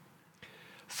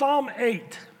Psalm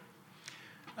 8.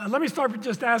 Let me start with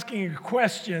just asking a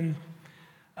question.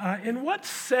 In what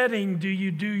setting do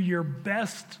you do your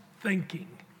best thinking?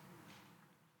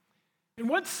 In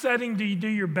what setting do you do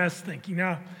your best thinking?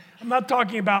 Now, I'm not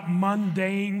talking about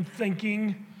mundane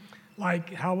thinking,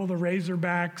 like how will the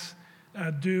Razorbacks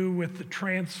do with the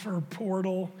transfer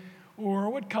portal, or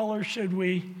what color should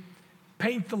we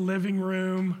paint the living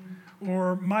room,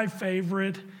 or my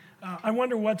favorite, I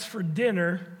wonder what's for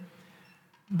dinner.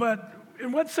 But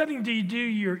in what setting do you do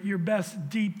your best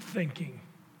deep thinking?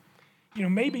 You know,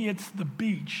 maybe it's the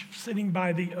beach, sitting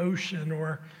by the ocean,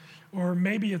 or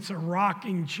maybe it's a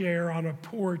rocking chair on a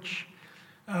porch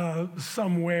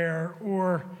somewhere,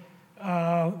 or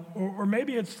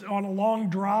maybe it's on a long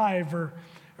drive or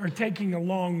taking a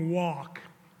long walk.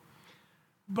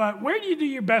 But where do you do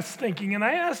your best thinking? And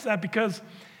I ask that because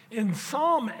in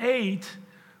Psalm 8,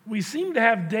 we seem to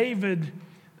have David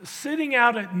sitting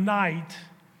out at night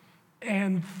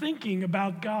and thinking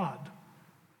about God.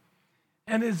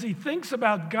 And as he thinks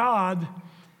about God,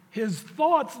 his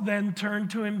thoughts then turn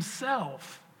to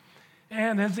himself.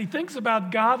 And as he thinks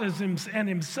about God and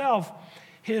himself,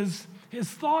 his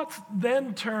thoughts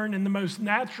then turn in the most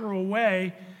natural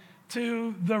way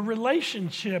to the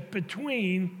relationship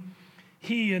between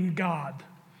he and God.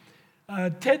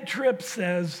 Ted Tripp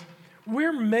says,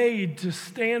 we're made to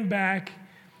stand back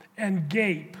and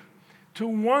gape, to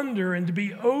wonder and to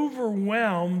be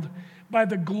overwhelmed by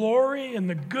the glory and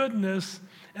the goodness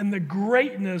and the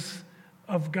greatness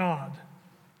of God.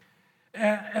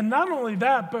 And not only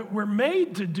that, but we're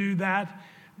made to do that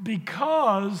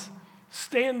because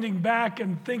standing back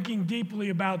and thinking deeply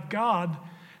about God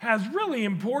has really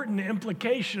important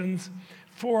implications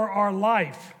for our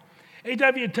life.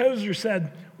 A.W. Tozer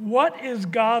said, "What is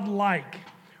God like?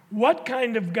 What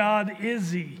kind of God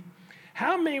is he?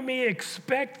 How may we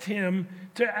expect him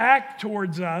to act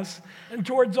towards us and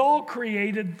towards all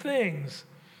created things?"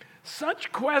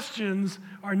 Such questions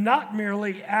are not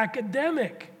merely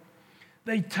academic.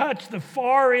 They touch the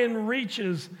far-in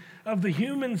reaches of the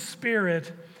human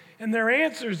spirit, and their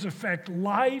answers affect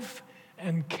life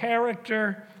and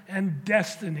character and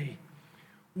destiny.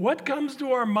 What comes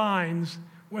to our minds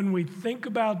when we think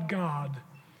about God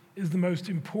is the most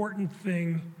important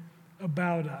thing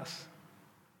about us.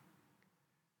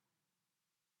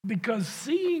 Because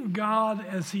seeing God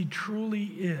as he truly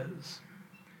is,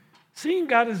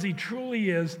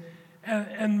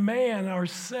 and man,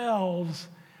 ourselves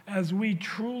as we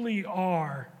truly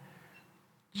are,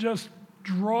 just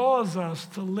draws us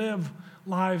to live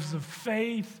lives of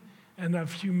faith and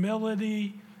of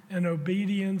humility and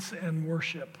obedience and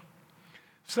worship.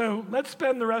 So let's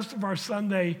spend the rest of our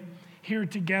Sunday here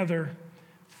together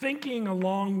thinking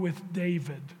along with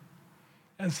David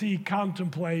as he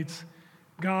contemplates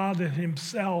God and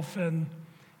himself and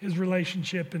his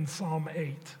relationship in Psalm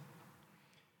 8.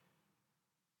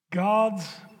 God's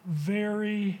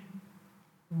very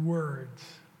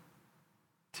words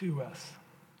to us.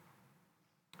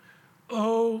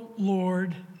 O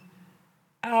Lord,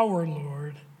 our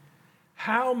Lord,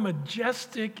 how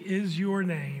majestic is your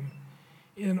name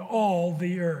in all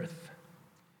the earth.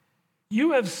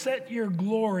 You have set your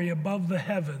glory above the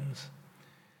heavens.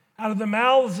 Out of the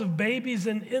mouths of babies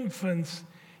and infants,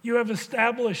 you have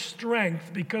established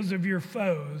strength because of your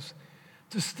foes,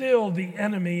 to still the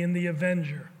enemy and the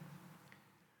avenger.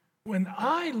 When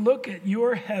I look at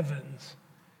your heavens,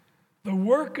 the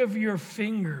work of your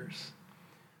fingers,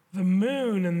 the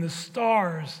moon and the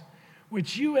stars,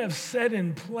 which you have set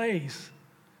in place,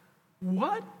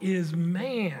 what is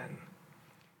man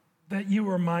that you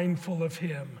are mindful of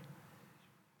him?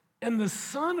 And the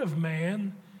Son of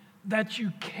Man that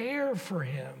you care for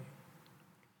him.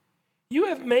 You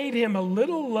have made him a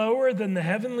little lower than the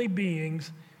heavenly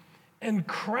beings and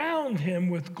crowned him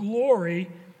with glory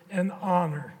and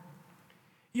honor.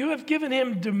 You have given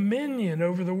him dominion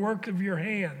over the work of your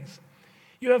hands.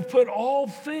 You have put all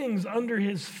things under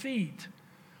his feet,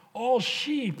 all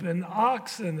sheep and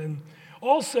oxen, and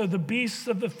also the beasts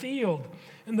of the field,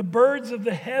 and the birds of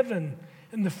the heaven,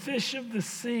 and the fish of the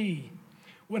sea,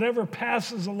 whatever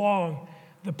passes along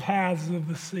the paths of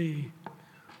the sea.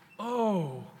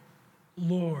 Oh,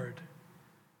 Lord,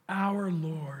 our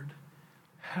Lord,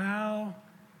 how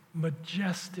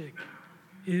majestic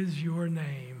is your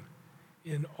name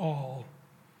in all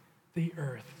the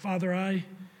earth. Father,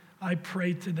 I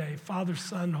pray today, Father,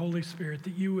 Son, Holy Spirit,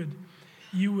 that you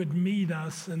would meet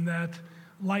us, and that,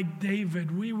 like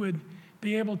David, we would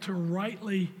be able to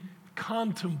rightly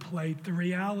contemplate the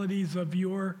realities of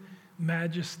your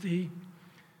majesty,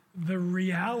 the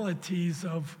realities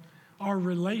of our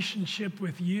relationship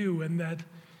with you, and that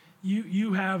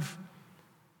you have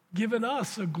given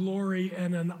us a glory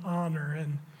and an honor.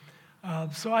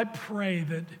 And so I pray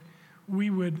that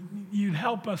you'd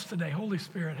help us today. Holy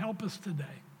Spirit, help us today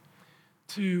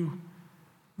to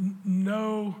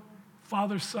know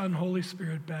Father, Son, Holy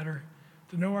Spirit better,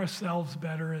 to know ourselves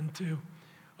better, and to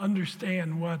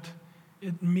understand what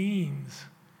it means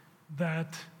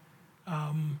that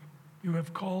you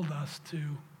have called us to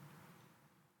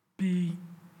be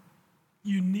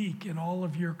unique in all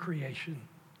of your creation.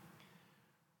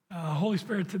 Holy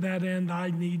Spirit, to that end, I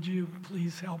need you.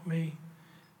 Please help me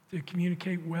to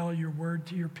communicate well your word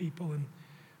to your people, and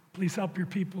please help your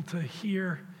people to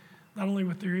hear not only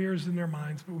with their ears and their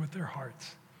minds, but with their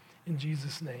hearts. In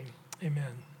Jesus' name,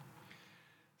 amen.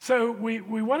 So we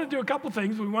want to do a couple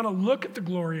things. We want to look at the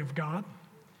glory of God.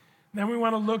 Then we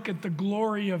want to look at the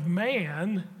glory of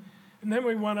man. And then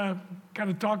we want to kind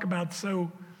of talk about,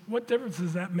 so what difference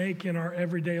does that make in our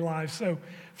everyday lives? So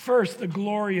first, the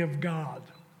glory of God.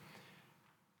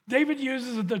 David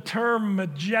uses the term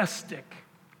majestic.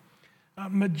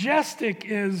 Majestic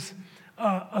is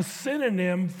a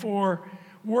synonym for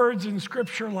words in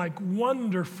Scripture like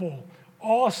wonderful,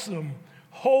 awesome,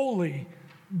 holy,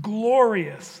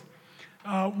 glorious.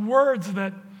 Words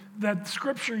that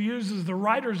Scripture uses, the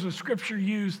writers of Scripture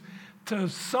use to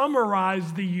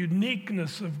summarize the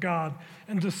uniqueness of God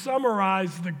and to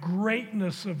summarize the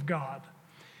greatness of God.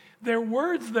 They're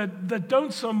words that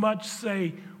don't so much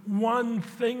say one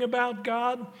thing about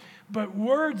God, but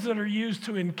words that are used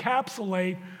to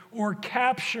encapsulate or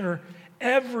capture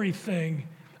everything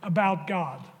about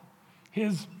God,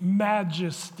 his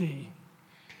majesty.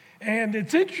 And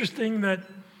it's interesting that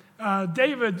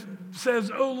David says,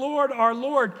 "O Lord, our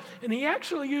Lord," and he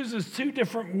actually uses two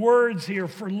different words here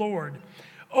for Lord.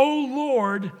 "O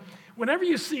Lord," whenever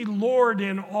you see Lord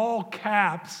in all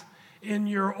caps in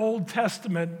your Old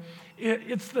Testament,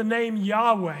 it's the name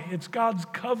Yahweh. It's God's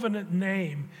covenant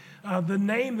name, the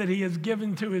name that he has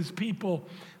given to his people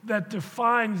that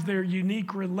defines their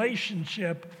unique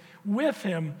relationship with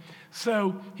him.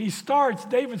 So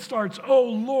David starts, "Oh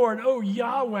Lord, oh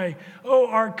Yahweh, oh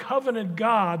our covenant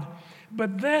God."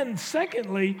 But then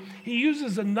secondly, he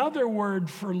uses another word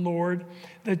for Lord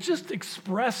that just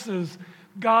expresses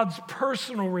God's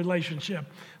personal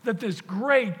relationship, that this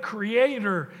great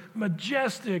creator,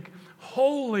 majestic,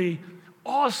 holy,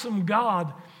 awesome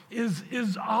God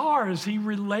is ours. He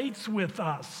relates with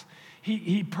us.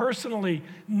 He personally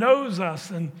knows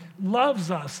us and loves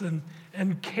us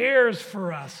and cares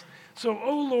for us. So,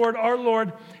 "O Lord, our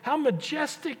Lord, how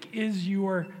majestic is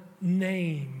your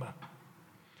name."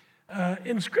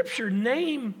 In Scripture,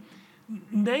 name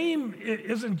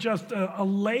isn't just a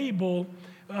label,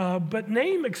 but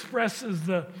name expresses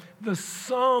the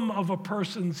sum of a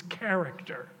person's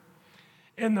character.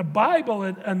 In the Bible,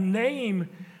 a name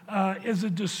is a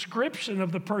description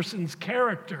of the person's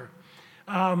character.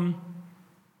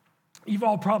 You've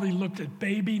all probably looked at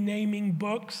baby naming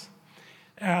books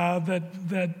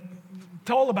that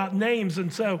tell about names.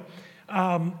 And so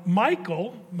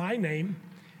Michael, my name,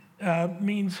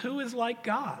 means who is like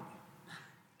God.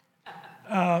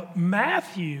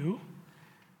 Matthew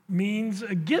means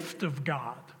a gift of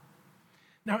God.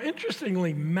 Now,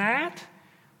 interestingly, Matt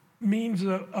means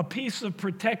a piece of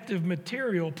protective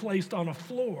material placed on a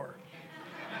floor.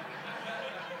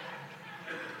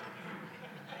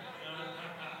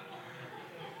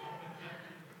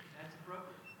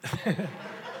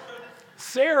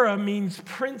 Sarah means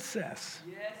princess.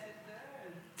 Yes, it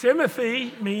does.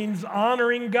 Timothy means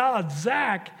honoring God.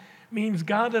 Zach means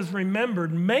God has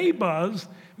remembered. Maybuzz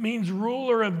means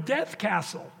ruler of Death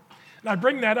Castle. And I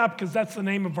bring that up because that's the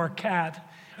name of our cat.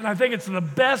 And I think it's the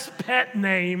best pet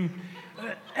name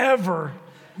ever.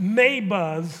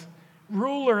 Maybuzz,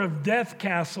 ruler of Death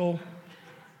Castle.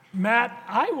 Matt,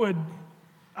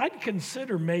 I'd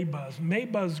consider Maybuzz.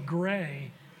 Maybuzz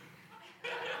Gray.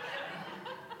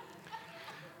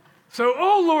 So,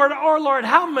 "Oh Lord, our Lord,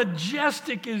 how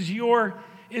majestic is your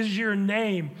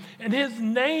name." And his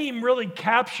name really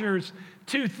captures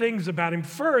two things about him.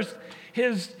 First,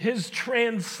 his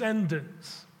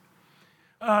transcendence.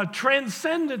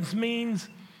 Transcendence means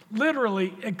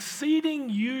literally exceeding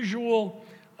usual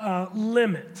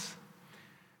limits.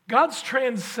 God's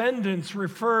transcendence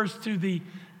refers to the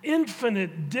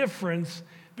infinite difference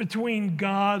between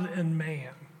God and man.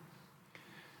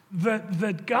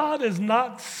 That God is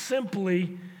not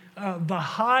simply the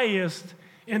highest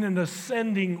in an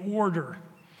ascending order,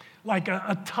 like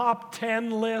a top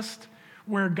 10 list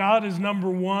where God is number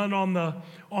one on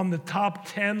the top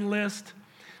 10 list.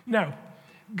 No,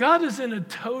 God is in a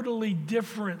totally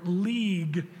different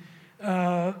league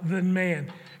than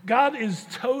man. God is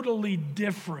totally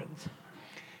different.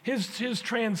 His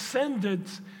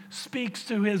transcendence speaks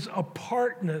to his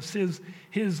apartness,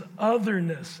 his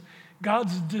otherness,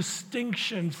 God's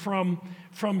distinction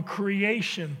from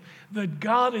creation, that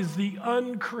God is the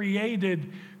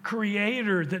uncreated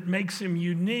creator that makes him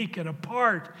unique and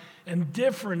apart and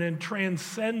different and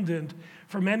transcendent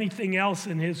from anything else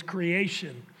in his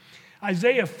creation.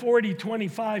 Isaiah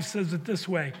 40:25 says it this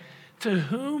way, "To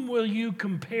whom will you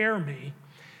compare me,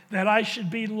 that I should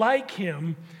be like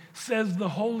him, says the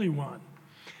Holy One."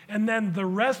 And then the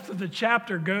rest of the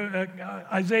chapter,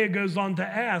 Isaiah goes on to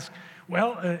ask,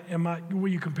 well,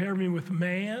 will you compare me with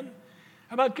man?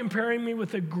 How about comparing me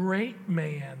with a great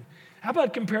man? How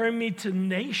about comparing me to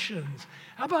nations?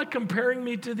 How about comparing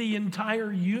me to the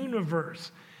entire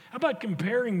universe? How about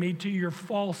comparing me to your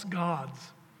false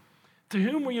gods? To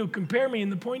whom will you compare me?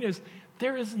 And the point is,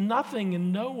 there is nothing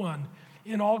and no one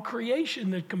in all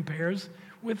creation that compares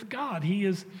with God. He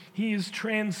is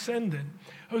transcendent.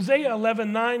 Hosea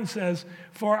 11:9 says,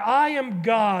 "For I am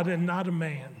God and not a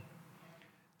man."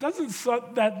 Doesn't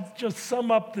that just sum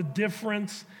up the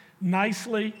difference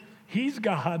nicely? He's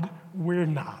God, we're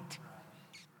not.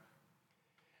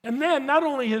 And then not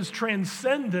only his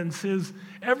transcendence, his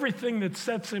everything that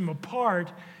sets him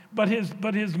apart, but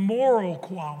his moral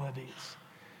qualities.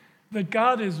 That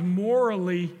God is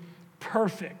morally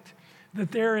perfect.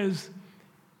 That there is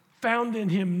found in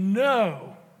him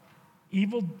no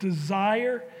evil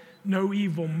desire, no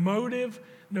evil motive,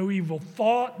 no evil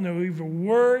thought, no evil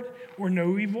word, or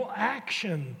no evil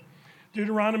action.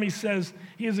 Deuteronomy says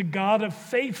he is a God of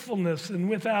faithfulness and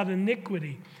without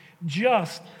iniquity.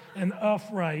 Just and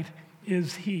upright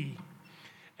is he.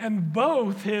 And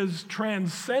both his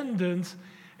transcendence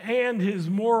and his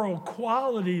moral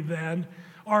quality then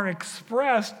are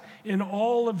expressed in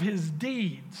all of his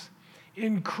deeds,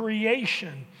 in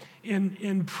creation,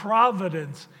 in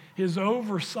providence, his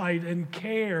oversight and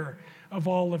care of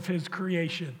all of his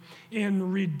creation,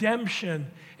 in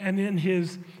redemption, and in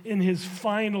his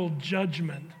final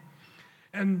judgment.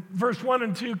 And verse 1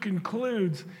 and 2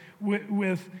 concludes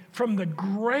with from the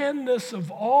grandness of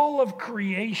all of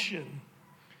creation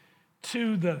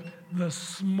to the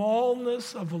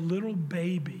smallness of a little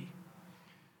baby,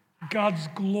 God's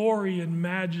glory and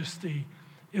majesty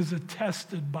is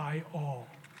attested by all.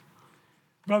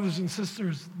 Brothers and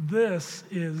sisters, this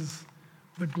is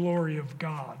the glory of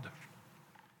God.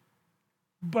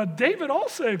 But David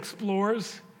also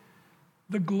explores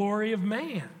the glory of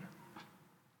man.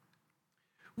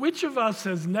 Which of us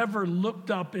has never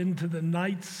looked up into the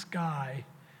night sky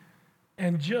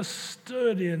and just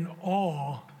stood in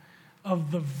awe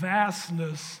of the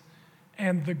vastness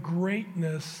and the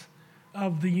greatness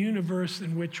of the universe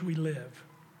in which we live?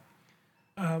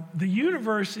 The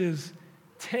universe is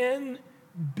 10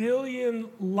 billion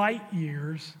light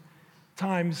years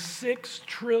times 6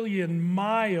 trillion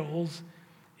miles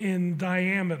in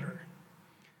diameter.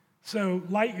 So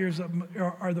light years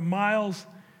are the miles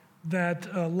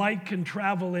that light can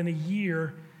travel in a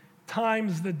year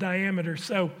times the diameter.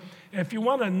 So if you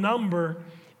want a number,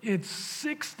 it's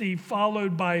 60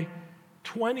 followed by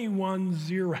 21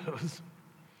 zeros.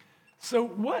 So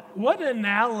what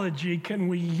analogy can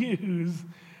we use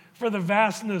for the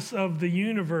vastness of the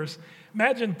universe?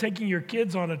 Imagine taking your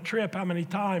kids on a trip, how many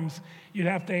times you'd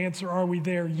have to answer, "Are we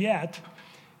there yet?"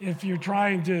 if you're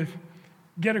trying to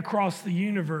get across the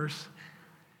universe.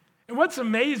 And what's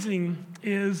amazing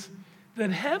is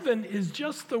that heaven is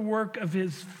just the work of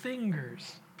his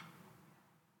fingers.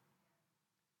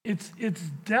 It's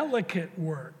delicate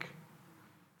work.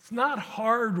 It's not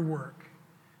hard work.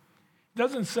 It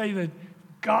doesn't say that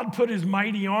God put his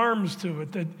mighty arms to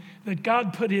it, that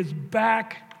God put his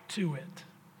back to it.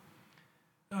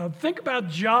 Think about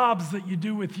jobs that you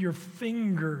do with your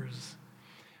fingers.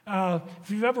 If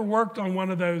you've ever worked on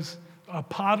one of those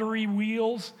pottery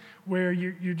wheels where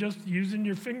you're just using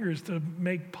your fingers to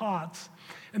make pots.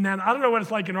 And then, I don't know what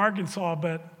it's like in Arkansas,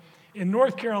 but in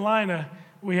North Carolina,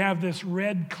 we have this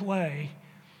red clay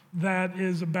that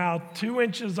is about 2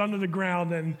 inches under the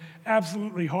ground and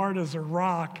absolutely hard as a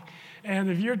rock. And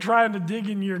if you're trying to dig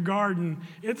in your garden,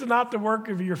 it's not the work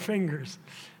of your fingers.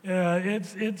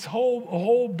 It's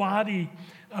whole body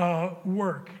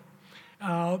work.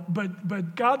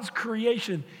 But God's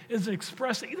creation is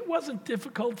expressing. It wasn't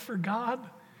difficult for God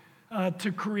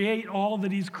to create all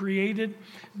that he's created,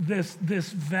 this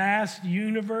vast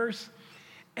universe.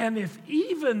 And if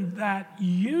even that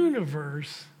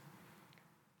universe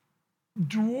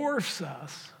dwarfs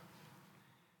us,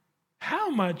 how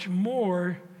much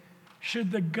more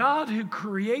should the God who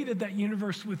created that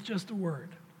universe with just a word,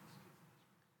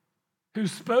 who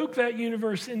spoke that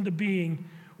universe into being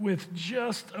with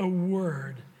just a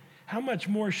word, how much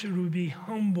more should we be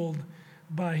humbled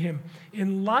by him?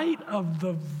 In light of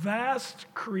the vast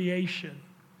creation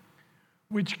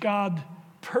which God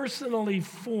personally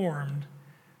formed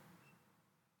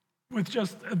with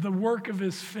just the work of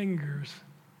his fingers,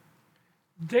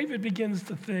 David begins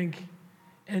to think,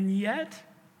 and yet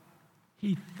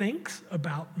he thinks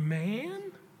about man?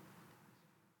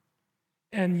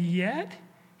 And yet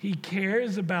he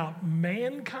cares about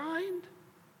mankind?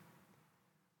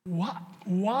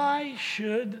 Why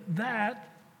should that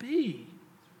be?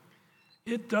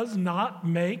 It does not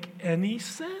make any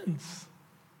sense.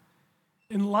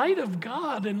 In light of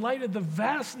God, in light of the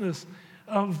vastness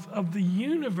of the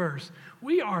universe,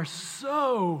 we are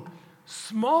so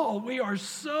small, we are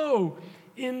so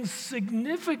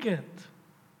insignificant.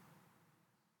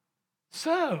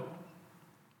 So,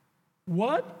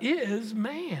 what is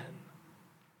man?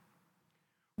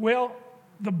 Well,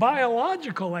 the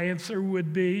biological answer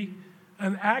would be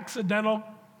an accidental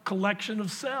collection of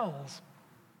cells.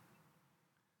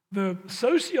 The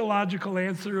sociological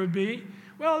answer would be,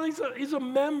 well, he's a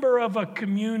member of a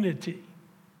community.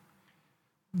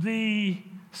 The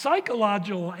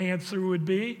psychological answer would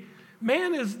be,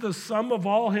 man is the sum of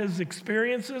all his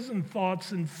experiences and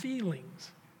thoughts and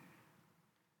feelings.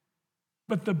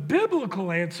 But the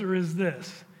biblical answer is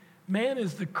this: man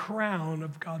is the crown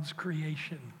of God's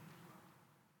creation.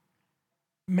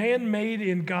 Man made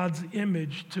in God's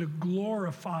image to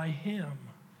glorify him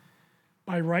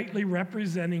by rightly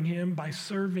representing him, by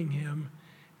serving him,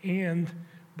 and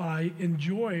by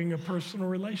enjoying a personal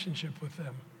relationship with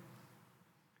him.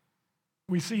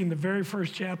 We see in the very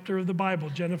first chapter of the Bible,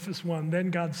 Genesis 1,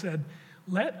 then God said,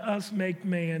 "Let us make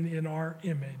man in our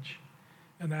image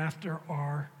and after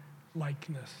our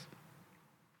likeness."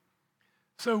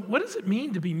 So what does it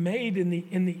mean to be made in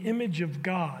the image of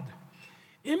God?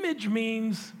 Image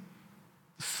means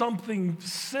something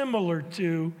similar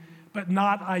to, but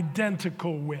not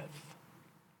identical with.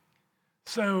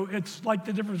 So it's like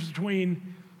the difference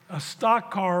between a stock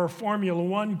car or Formula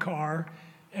One car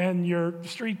and your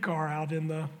street car out in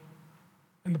the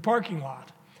parking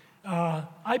lot.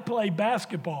 I play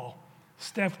basketball.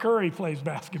 Steph Curry plays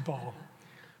basketball.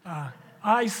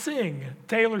 I sing.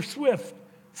 Taylor Swift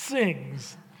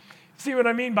sings. See what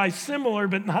I mean by similar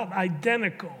but not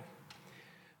identical?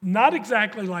 Not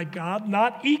exactly like God,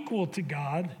 not equal to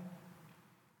God.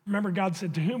 Remember, God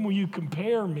said, "To whom will you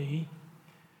compare me?"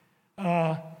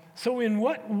 So in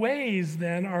what ways,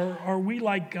 then, are we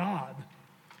like God?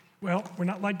 Well, we're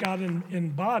not like God in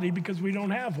body because we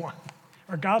don't have one,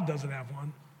 or God doesn't have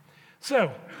one.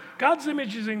 So God's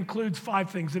images includes 5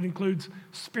 things. It includes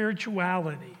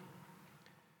spirituality,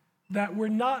 that we're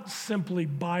not simply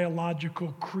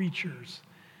biological creatures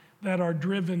that are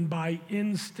driven by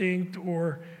instinct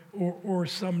or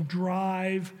some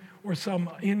drive or some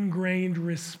ingrained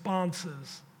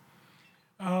responses.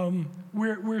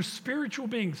 We're spiritual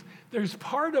beings. There's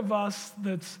part of us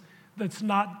that's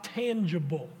not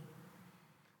tangible,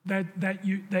 that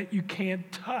you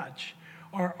can't touch.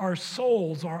 Our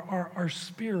souls, our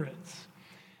spirits.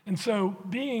 And so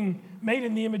being made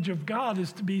in the image of God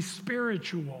is to be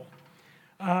spiritual.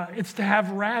 It's to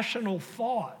have rational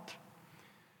thought.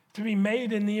 To be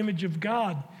made in the image of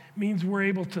God means we're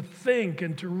able to think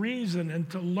and to reason and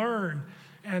to learn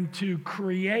and to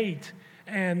create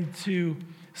and to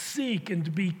seek and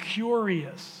to be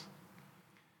curious.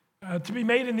 To be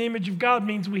made in the image of God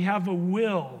means we have a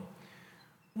will.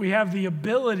 We have the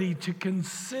ability to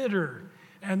consider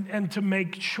and to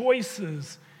make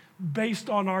choices based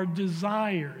on our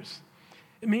desires.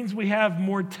 It means we have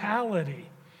mortality.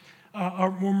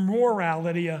 Or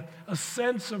morality, a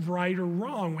sense of right or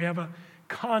wrong. We have a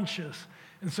conscience.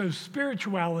 And so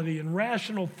spirituality and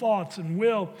rational thoughts and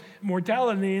will,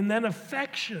 mortality, and then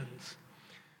affections.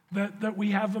 That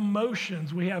we have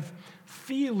emotions, we have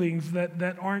feelings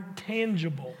that aren't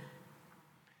tangible.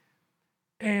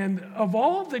 And of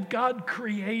all that God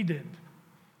created,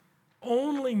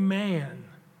 only man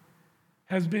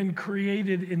has been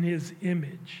created in his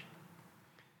image.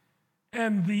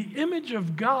 And the image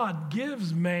of God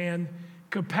gives man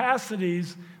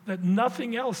capacities that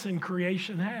nothing else in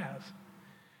creation has,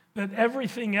 that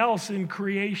everything else in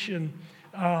creation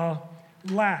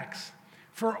lacks.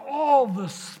 For all the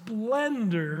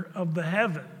splendor of the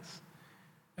heavens,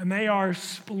 and they are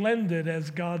splendid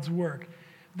as God's work,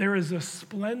 there is a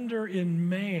splendor in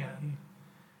man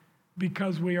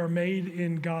because we are made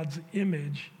in God's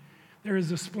image. There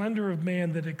is a splendor of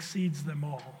man that exceeds them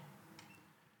all.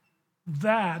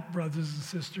 That, brothers and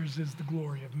sisters, is the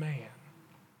glory of man.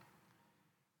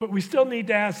 But we still need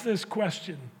to ask this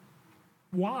question: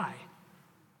 why?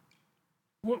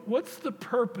 What's the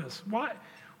purpose?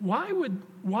 why would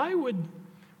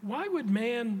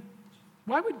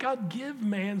God give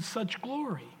man such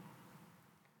glory?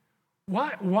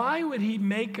 Why would he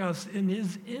make us in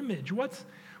his image? What's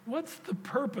the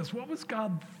purpose? What was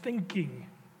God thinking?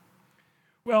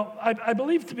 Well, I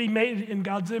believe to be made in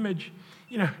God's image,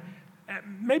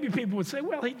 maybe people would say,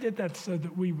 well, he did that so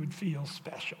that we would feel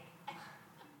special.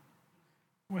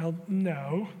 Well,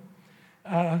 no.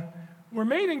 We're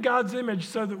made in God's image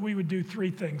so that we would do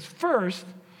three things. First,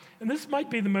 and this might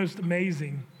be the most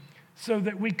amazing, so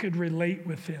that we could relate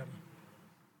with him.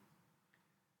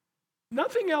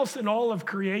 Nothing else in all of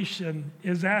creation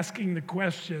is asking the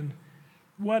question,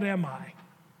 what am I?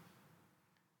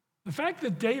 The fact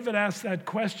that David asked that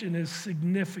question is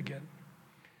significant.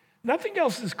 Nothing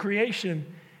else in creation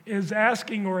is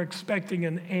asking or expecting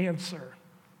an answer.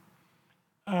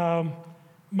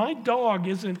 My dog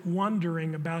isn't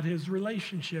wondering about his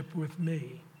relationship with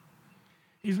me.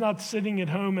 He's not sitting at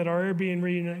home at our Airbnb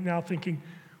right now thinking,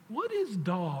 what is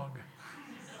dog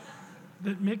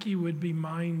that Mickey would be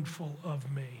mindful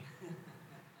of me?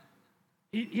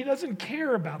 He doesn't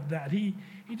care about that. He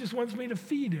just wants me to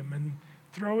feed him and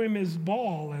throw him his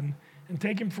ball and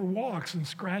take him for walks and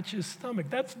scratch his stomach.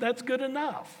 That's good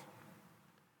enough.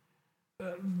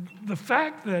 The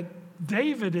fact that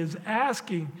David is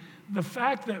asking, the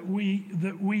fact that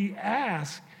we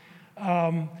ask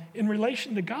in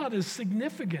relation to God is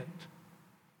significant.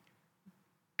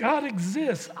 God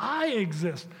exists. I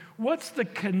exist. What's the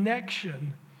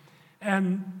connection?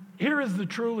 And here is the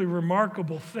truly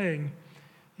remarkable thing,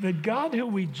 that God who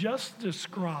we just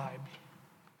described,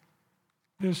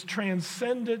 this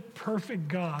transcendent, perfect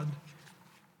God,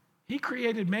 he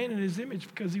created man in his image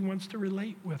because he wants to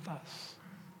relate with us.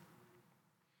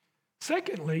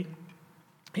 Secondly,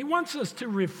 he wants us to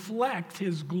reflect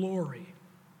his glory.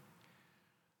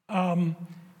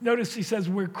 Notice he says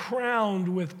we're crowned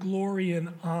with glory and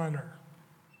honor.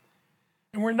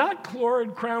 And we're not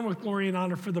crowned with glory and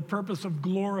honor for the purpose of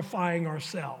glorifying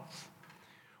ourselves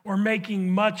or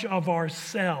making much of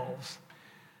ourselves,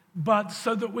 but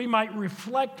so that we might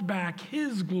reflect back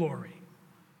his glory.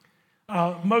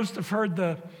 Most have heard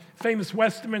the famous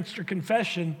Westminster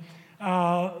Confession.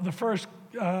 The first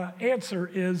answer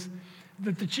is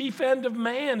that the chief end of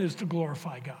man is to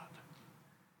glorify God.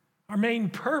 Our main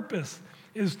purpose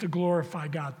is to glorify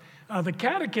God. The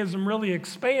Catechism really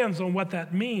expands on what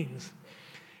that means.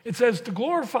 It says to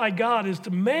glorify God is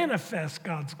to manifest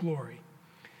God's glory.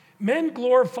 Men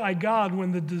glorify God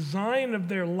when the design of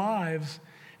their lives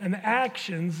and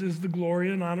actions is the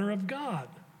glory and honor of God.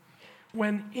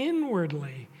 When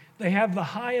inwardly they have the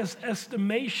highest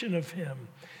estimation of him,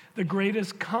 the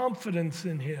greatest confidence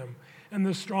in him, and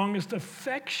the strongest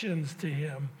affections to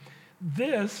him,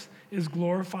 this is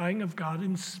glorifying of God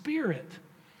in spirit.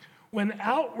 When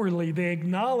outwardly they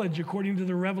acknowledge, according to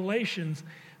the revelations,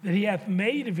 that he hath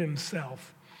made of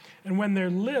himself, and when their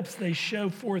lips they show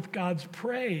forth God's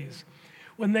praise,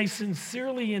 when they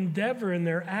sincerely endeavor in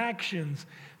their actions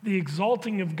the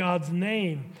exalting of God's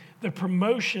name, the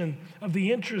promotion of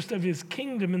the interest of his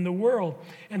kingdom in the world,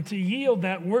 and to yield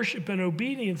that worship and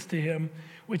obedience to him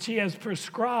which he has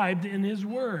prescribed in his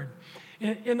word.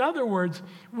 In other words,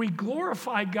 we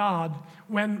glorify God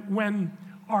when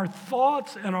our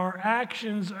thoughts and our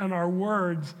actions and our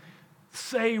words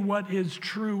say what is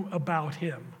true about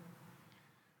him.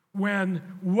 When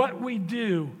what we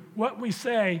do, what we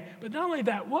say, but not only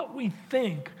that, what we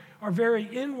think are very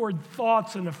inward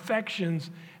thoughts and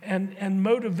affections and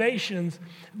motivations,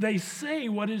 they say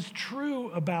what is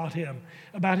true about him,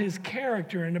 about his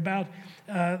character and about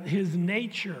his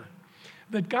nature.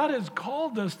 That God has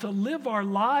called us to live our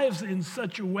lives in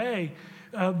such a way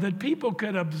that people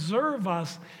could observe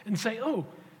us and say, oh,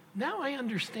 now I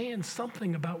understand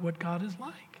something about what God is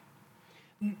like.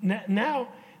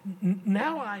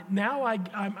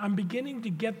 I'm beginning to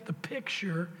get the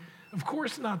picture, of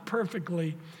course not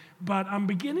perfectly, but I'm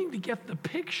beginning to get the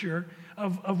picture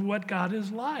of what God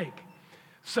is like.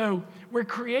 So we're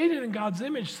created in God's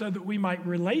image so that we might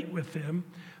relate with him,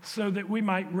 so that we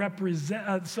might reflect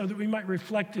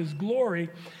his glory,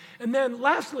 and then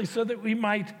lastly, so that we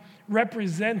might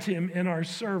represent him in our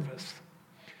service.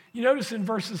 You notice in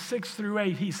verses 6 through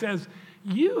 8, he says,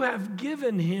 you have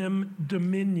given him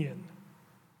dominion.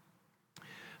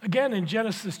 Again, in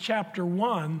Genesis chapter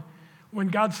 1, when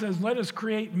God says, let us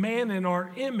create man in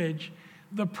our image,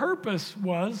 the purpose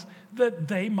was that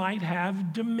they might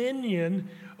have dominion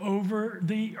over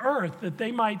the earth, that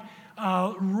they might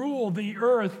rule the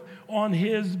earth on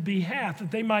his behalf,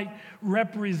 that they might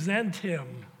represent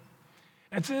him.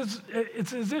 It's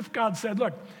as if God said,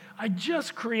 look, I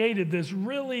just created this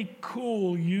really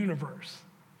cool universe.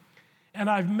 And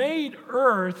I've made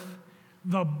earth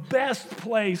the best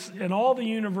place in all the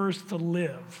universe to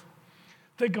live.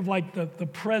 Think of like the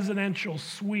presidential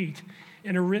suite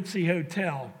in a ritzy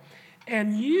hotel.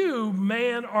 And you,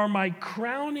 man, are my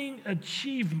crowning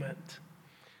achievement.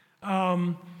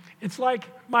 It's like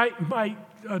my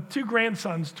two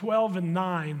grandsons, 12 and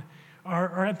 9,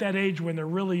 are at that age when they're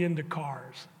really into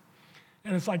cars.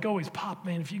 And it's like always, Pop,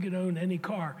 man, if you could own any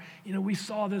car. You know, we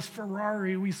saw this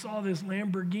Ferrari, we saw this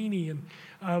Lamborghini,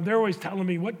 and they're always telling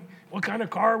me, what kind of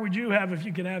car would you have if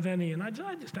you could have any? And I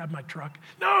just have my truck.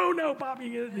 No,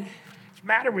 Poppy, what's the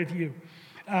matter with you?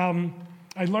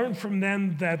 I learned from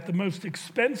them that the most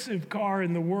expensive car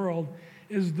in the world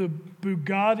is the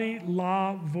Bugatti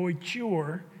La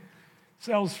Voiture,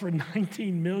 sells for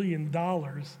 $19 million.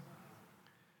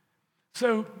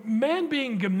 So man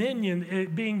being dominion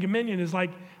is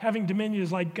like, having dominion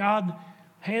is like God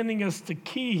handing us the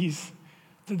keys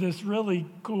to this really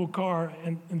cool car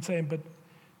and saying, but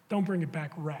don't bring it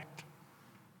back wrecked.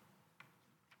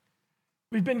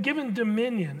 We've been given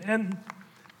dominion, and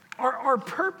our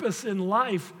purpose in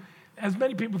life, as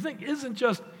many people think, isn't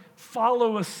just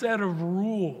follow a set of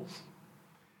rules.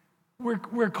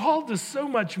 We're called to so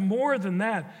much more than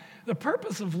that. The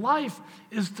purpose of life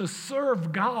is to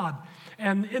serve God.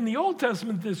 And in the Old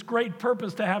Testament, this great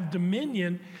purpose to have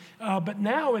dominion, but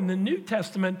now in the New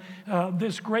Testament,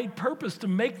 this great purpose to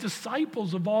make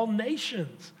disciples of all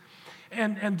nations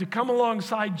and to come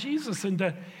alongside Jesus and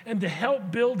to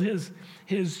help build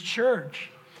his church.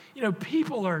 You know,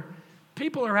 people are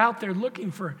out there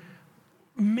looking for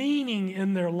meaning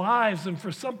in their lives and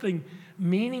for something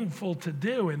meaningful to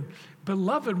do. And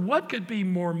beloved, what could be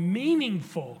more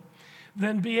meaningful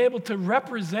than be able to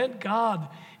represent God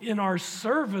in our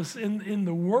service in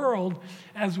the world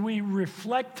as we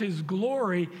reflect his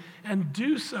glory and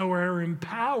do so are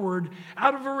empowered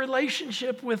out of a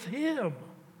relationship with him?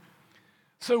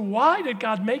 So why did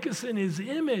God make us in his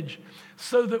image?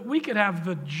 So that we could have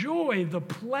the joy, the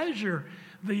pleasure,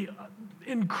 the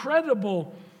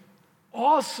incredible,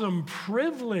 awesome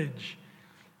privilege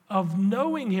of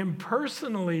knowing him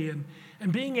personally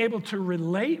and being able to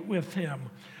relate with him,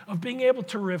 of being able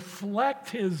to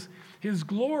reflect his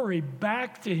glory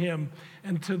back to him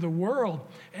and to the world,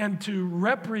 and to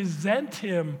represent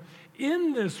him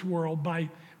in this world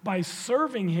by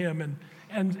serving him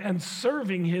and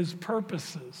serving his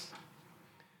purposes.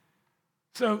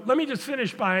 So let me just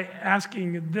finish by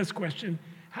asking this question: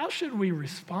 how should we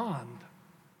respond?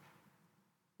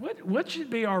 What should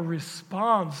be our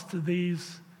response to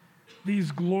these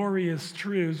glorious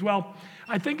truths? Well,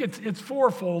 I think it's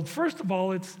fourfold. First of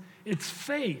all, it's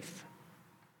faith.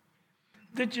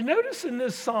 Did you notice in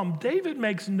this psalm, David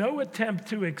makes no attempt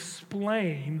to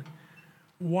explain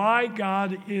why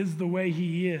God is the way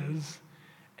he is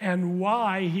and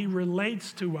why he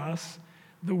relates to us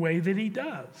the way that he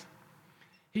does.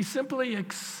 He simply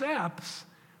accepts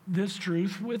this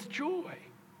truth with joy.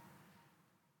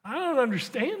 I don't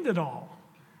understand it all,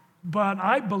 but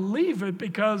I believe it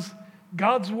because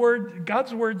God's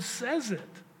word says it.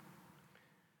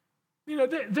 You know,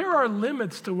 there are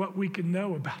limits to what we can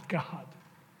know about God.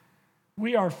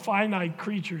 We are finite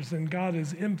creatures, and God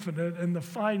is infinite, and the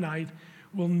finite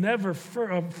will never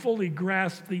fully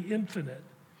grasp the infinite.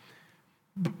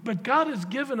 But God has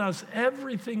given us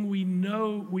everything we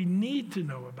need to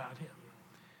know about him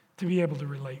to be able to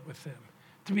relate with him,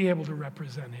 to be able to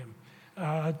represent him,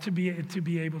 to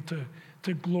be able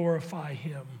to glorify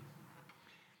him.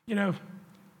 You know,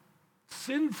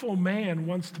 sinful man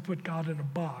wants to put God in a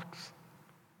box,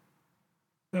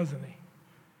 doesn't he?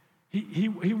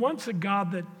 He wants a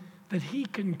God that he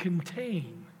can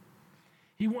contain.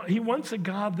 He wants a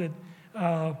God that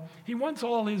he wants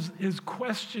all his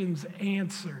questions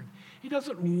answered. He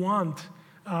doesn't want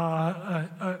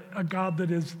a God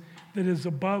that is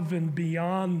above and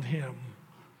beyond him.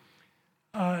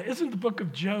 Isn't the book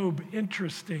of Job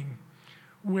interesting,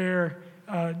 where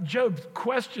Job's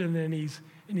questioned and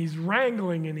he's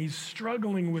wrangling and he's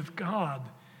struggling with God.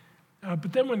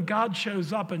 But then when God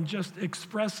shows up and just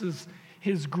expresses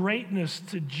his greatness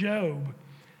to Job,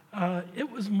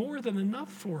 it was more than enough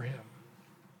for him.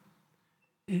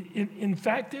 In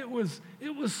fact, it was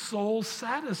soul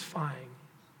satisfying.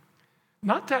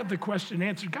 Not to have the question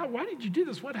answered, God, why did you do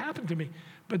this? What happened to me?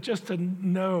 But just to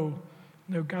know,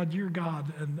 God, you're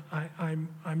God and I'm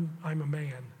a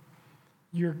man.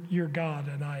 You're God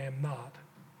and I am not.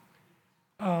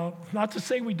 Not to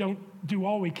say we don't do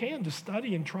all we can to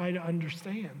study and try to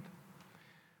understand.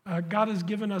 God has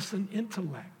given us an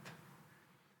intellect.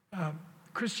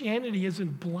 Christianity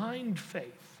isn't blind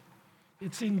faith.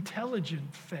 It's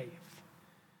intelligent faith.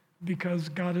 because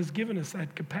God has given us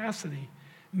that capacity,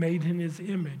 made in his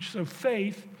image. So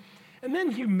faith, and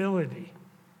then humility.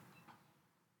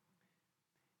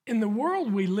 In the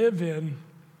world we live in,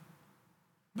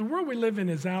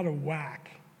 is out of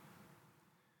whack.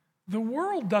 The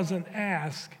world doesn't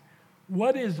ask,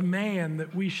 what is man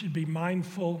that we should be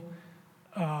mindful,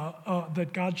 that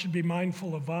God should be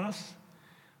mindful of us?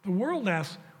 The world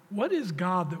asks, what is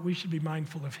God that we should be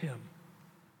mindful of him?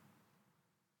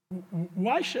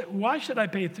 Why should I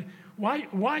pay attention?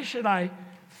 Why should I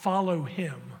follow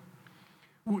him?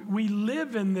 We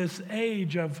live in this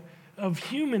age of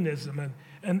humanism and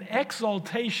an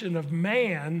exaltation of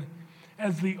man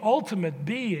as the ultimate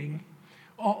being,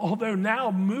 although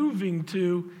now moving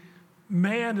to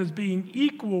man as being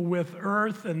equal with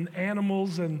earth and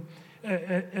animals and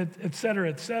et cetera,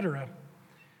 et cetera.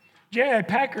 J.I.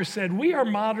 Packer said, we are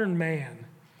modern man,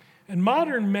 and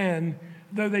modern men,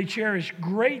 though they cherish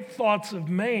great thoughts of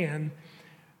man,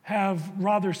 have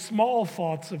rather small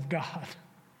thoughts of God.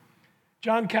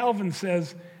 John Calvin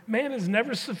says, man is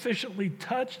never sufficiently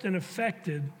touched and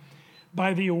affected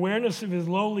by the awareness of his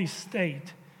lowly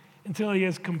state until he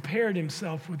has compared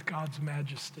himself with God's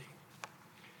majesty.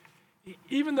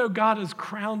 Even though God has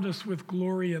crowned us with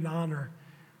glory and honor,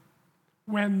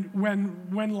 when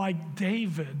like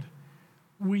David,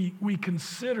 we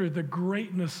consider the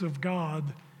greatness of God,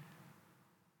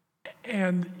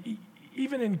 and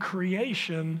even in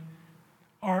creation,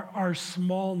 our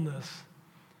smallness,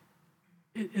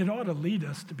 it ought to lead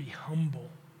us to be humble.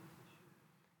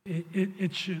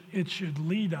 It should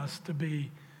lead us to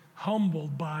be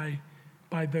humbled by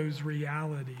those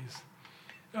realities.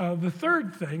 The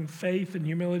third thing, faith and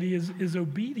humility, is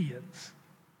obedience.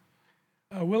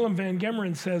 Willem van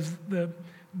Gemeren says, the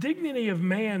dignity of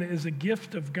man is a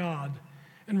gift of God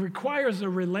and requires a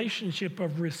relationship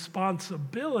of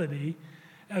responsibility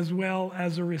as well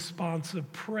as a response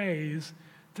of praise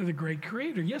to the great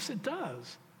Creator. Yes, it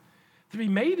does. To be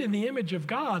made in the image of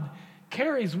God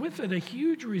carries with it a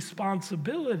huge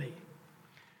responsibility.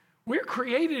 We're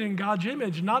created in God's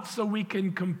image not so we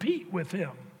can compete with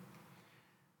him.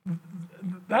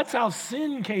 That's how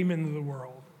sin came into the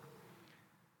world.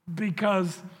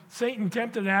 Because Satan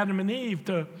tempted Adam and Eve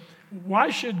to, why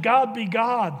should God be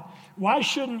God? Why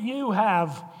shouldn't you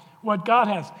have what God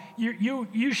has?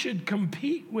 You should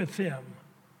compete with him.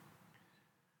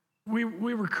 We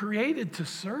were created to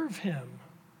serve him.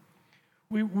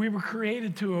 We were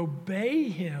created to obey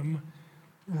him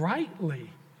rightly.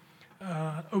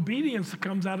 Obedience that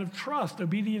comes out of trust,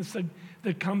 obedience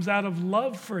that comes out of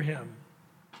love for him.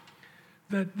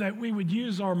 That we would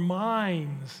use our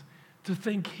minds to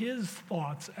think his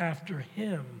thoughts after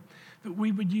him. That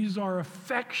we would use our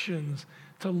affections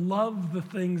to love the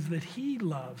things that he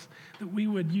loves. That we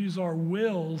would use our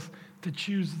wills to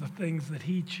choose the things that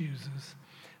he chooses.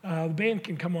 The band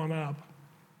can come on up.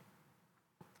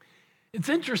 It's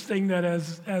interesting that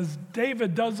as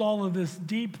David does all of this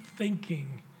deep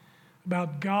thinking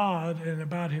about God and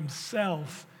about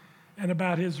himself and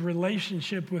about his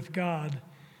relationship with God,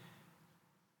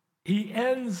 he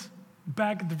ends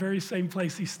back at the very same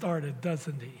place he started,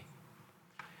 doesn't he?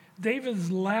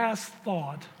 David's last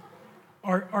thought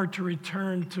are to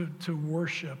return to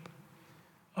worship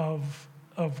of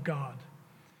God.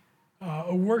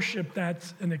 A worship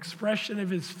that's an expression of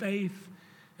his faith,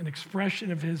 an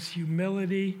expression of his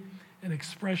humility, an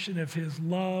expression of his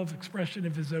love, expression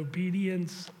of his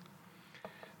obedience.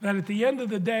 That at the end of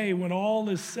the day, when all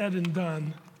is said and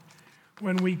done,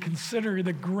 when we consider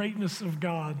the greatness of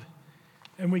God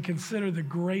and we consider the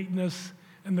greatness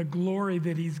and the glory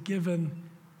that he's given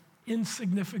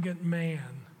insignificant man,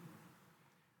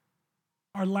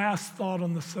 our last thought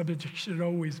on the subject should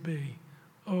always be,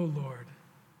 oh Lord,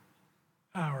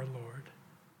 our Lord,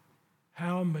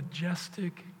 how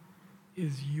majestic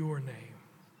is your name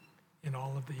in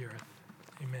all of the earth.